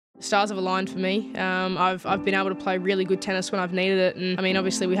Stars have aligned for me. I've been able to play really good tennis when I've needed it, and I mean,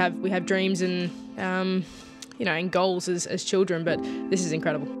 obviously we have dreams and you know, and goals as children, but this is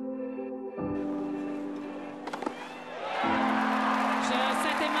incredible.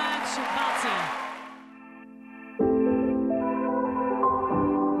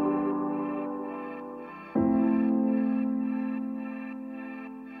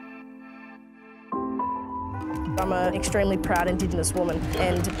 I'm an extremely proud Indigenous woman,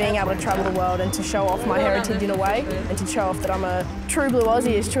 and being able to travel the world and to show off my heritage in a way, and to show off that I'm a true blue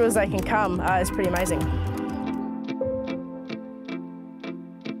Aussie, as true as they can come, is pretty amazing.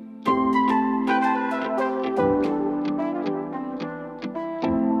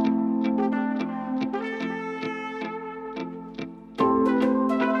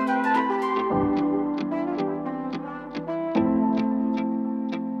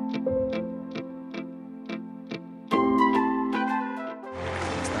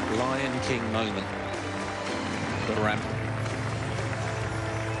 Lion King moment. The ramp.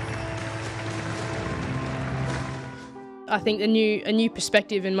 I think a new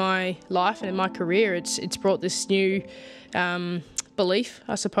perspective in my life and in my career. It's brought this new belief,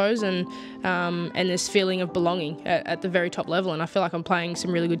 I suppose, and this feeling of belonging at the very top level. And I feel like I'm playing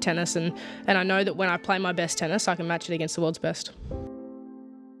some really good tennis, and I know that when I play my best tennis, I can match it against the world's best.